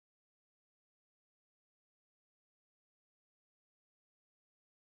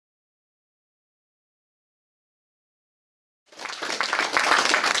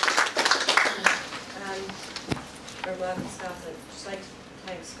Very welcome, Scott. I'd just like to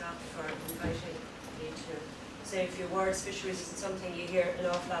thank Scott for inviting me to say a few words. Fisheries isn't something you hear an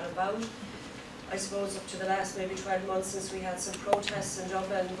awful lot about. I suppose up to the last maybe 12 months since we had some protests in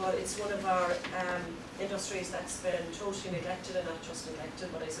Dublin, but it's one of our industries that's been totally neglected, and not just neglected,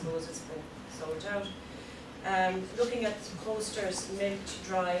 but I suppose it's been sold out. Looking at the posters, milked,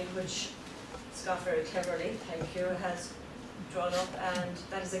 dried, which Scott very cleverly, thank you, has drawn up, and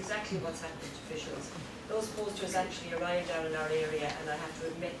that is exactly what's happening to fisheries. Those posters actually arrived down in our area, and I have to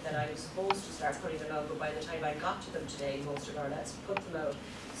admit that I was supposed to start putting them out, but by the time I got to them today, most of our lads put them out,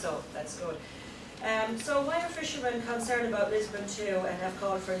 so that's good. So why are fishermen concerned about Lisbon 2 and have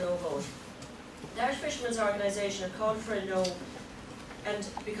called for a no vote? The Irish Fishermen's Organisation have called for a no, and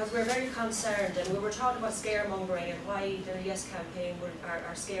because we're very concerned, and we were talking about scaremongering and why the Yes campaign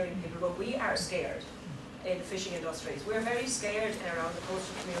are scaring people, but we are scared in the fishing industries. We're very scared around the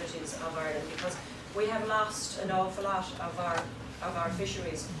coastal communities of Ireland because we have lost an awful lot of our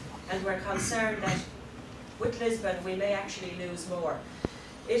fisheries, and we're concerned that with Lisbon we may actually lose more.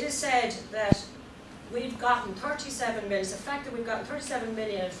 It is said that we've gotten 37 million, it's a fact that we've gotten 37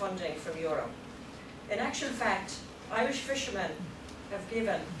 million in funding from Europe. In actual fact, Irish fishermen have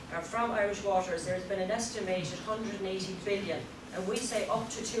given, or from Irish waters, there has been an estimated 180 billion, and we say up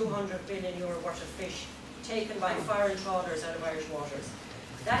to 200 billion euro worth of fish taken by foreign trawlers out of Irish waters.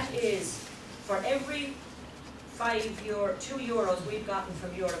 That is, for every 2 euros we've gotten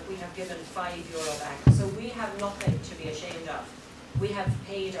from Europe, we have given €5 back. So we have nothing to be ashamed of. We have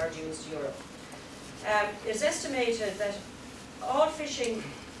paid our dues to Europe. It's estimated that all fishing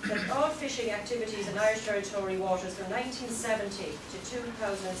activities in Irish territorial waters from 1970 to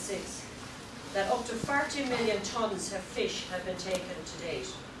 2006, that up to 40 million tonnes of fish have been taken to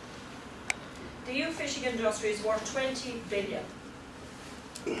date. The EU fishing industry is worth 20 billion.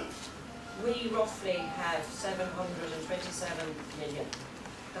 We roughly have 727 million.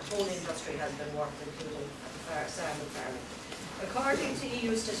 The whole industry has been worth, including salmon farming. According to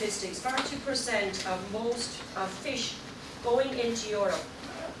EU statistics, 40% of fish going into Europe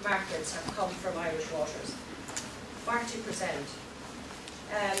markets have come from Irish waters. 40%.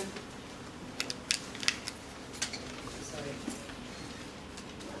 Sorry.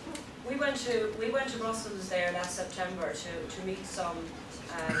 We went to Brussels there last September to meet some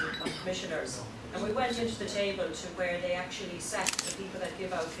commissioners, and we went into the table to where they actually set the people that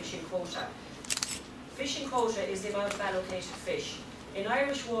give out fishing quota. Fishing quota is the amount of allocated fish. In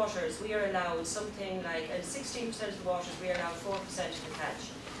Irish waters, we are allowed something like, in 16% of the waters, we are allowed 4% of the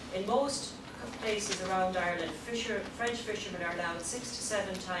catch. In most places around Ireland, French fishermen are allowed 6 to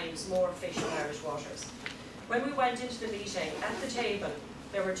 7 times more fish in Irish waters. When we went into the meeting, at the table,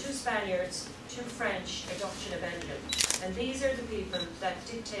 there were 2 Spaniards, 2 French, a Dutch and a Belgian. And these are the people that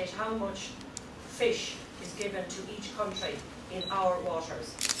dictate how much fish is given to each country in our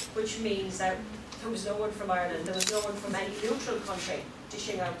waters, which means that there was no one from Ireland, there was no one from any neutral country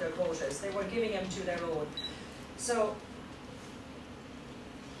dishing out their quotas. They were giving them to their own. So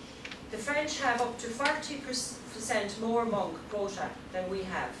the French have up to 40% more monk quota than we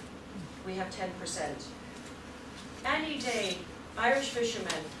have. We have 10%. Any day, Irish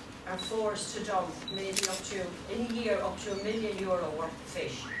fishermen are forced to dump maybe up to, in a year, up to €1 million worth of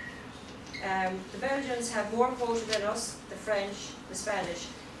fish. The Belgians have more quota than us, the French, the Spanish.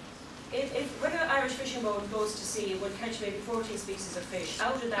 When an Irish fishing boat goes to sea, it will catch maybe 14 species of fish.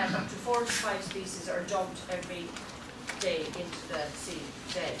 Out of that, up to 4 to 5 species are dumped every day into the sea,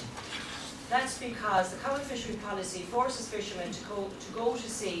 dead. That's because the common fishery policy forces fishermen to go to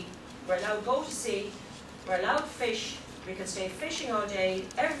sea. We're allowed to go to sea, we're allowed to fish, we can stay fishing all day.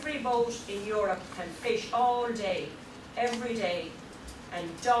 Every boat in Europe can fish all day, every day, and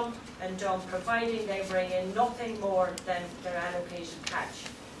dump, providing they bring in nothing more than their allocated catch.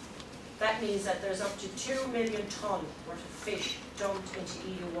 That means that there's up to 2 million tonne worth of fish dumped into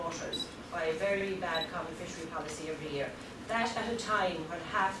EU waters by a very bad common fishery policy every year. That at a time when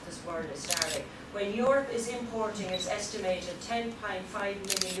half this world is starving. When Europe is importing its estimated €10.5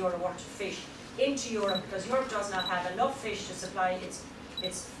 million worth of fish into Europe because Europe does not have enough fish to supply its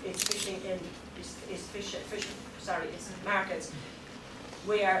markets,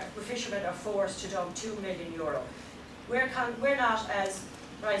 where fishermen are forced to dump €2 million. We're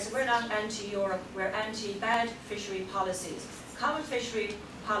not anti-Europe, we're anti-bad fishery policies. Common fishery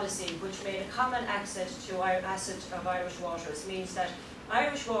policy, which made a common asset of Irish waters, means that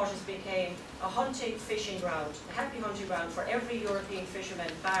Irish waters became a hunting fishing ground, a happy hunting ground for every European fisherman,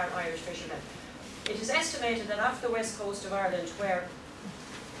 bar Irish fishermen. It is estimated that off the west coast of Ireland, where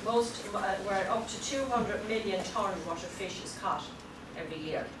up to 200 million tonne worth of fish is caught every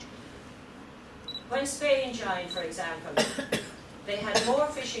year. When Spain joined, for example, they had more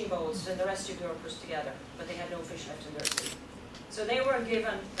fishing boats than the rest of Europe was together, but they had no fish left in their sea. So they were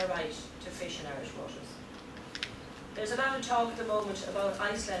given the right to fish in Irish waters. There's a lot of talk at the moment about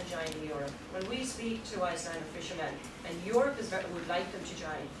Iceland joining Europe. When we speak to Icelandic fishermen, and Europe would like them to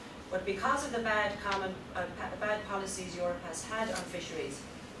join, but because of the bad policies Europe has had on fisheries,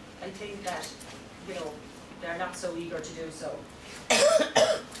 I think that, you know, they're not so eager to do so.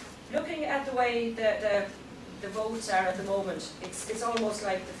 Looking at the way the votes are at the moment, it's almost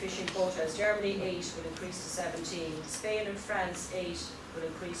like the fishing quotas. Germany 8 will increase to 17, Spain and France 8 will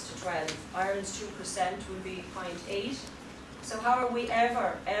increase to 12, Ireland's 2% will be 0.8. So how are we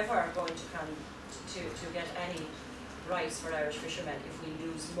ever going to come to get any rights for Irish fishermen if we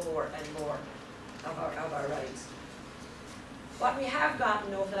lose more and more of our rights? What we have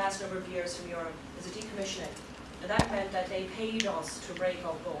gotten over the last number of years from Europe is a decommissioning. And that meant that they paid us to break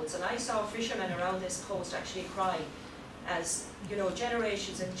up boats. And I saw fishermen around this coast actually cry as, you know,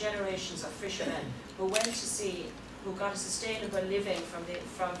 generations and generations of fishermen who went to sea, who got a sustainable living from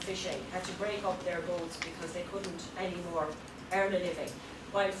fishing, had to break up their boats because they couldn't anymore earn a living.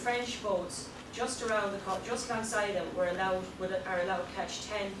 While French boats just alongside them are allowed to catch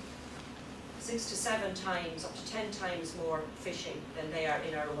 6 to 7 times, up to 10 times more fishing than they are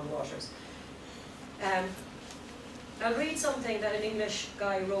in our own waters. I'll read something that an English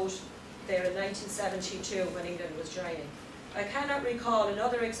guy wrote there in 1972 when England was joining. I cannot recall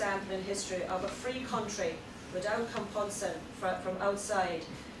another example in history of a free country without compulsion from outside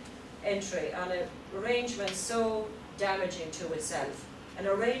entry on an arrangement so damaging to itself. An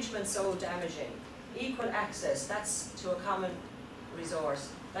arrangement so damaging. Equal access, that's to a common resource.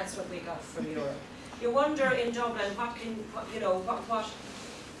 That's what we got from Europe. You wonder in Dublin, what have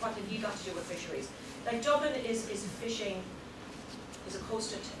you got to do with fisheries? Like Dublin is fishing, is a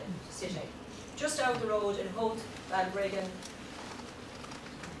coastal city. Just out the road in Howth, Balbriggan,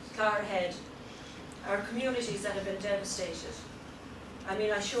 Carhead, are communities that have been devastated. I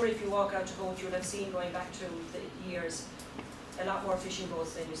mean, I'm sure if you walk out to Howth, you'll have seen, going back to the years, a lot more fishing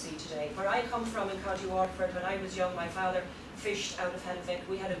boats than you see today. Where I come from in County Waterford, when I was young, my father fished out of Helvick.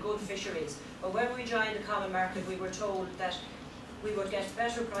 We had a good fisheries. But when we joined the common market, we were told that we would get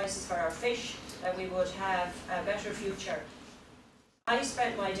better prices for our fish, that we would have a better future. I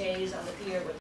spent my days on the pier with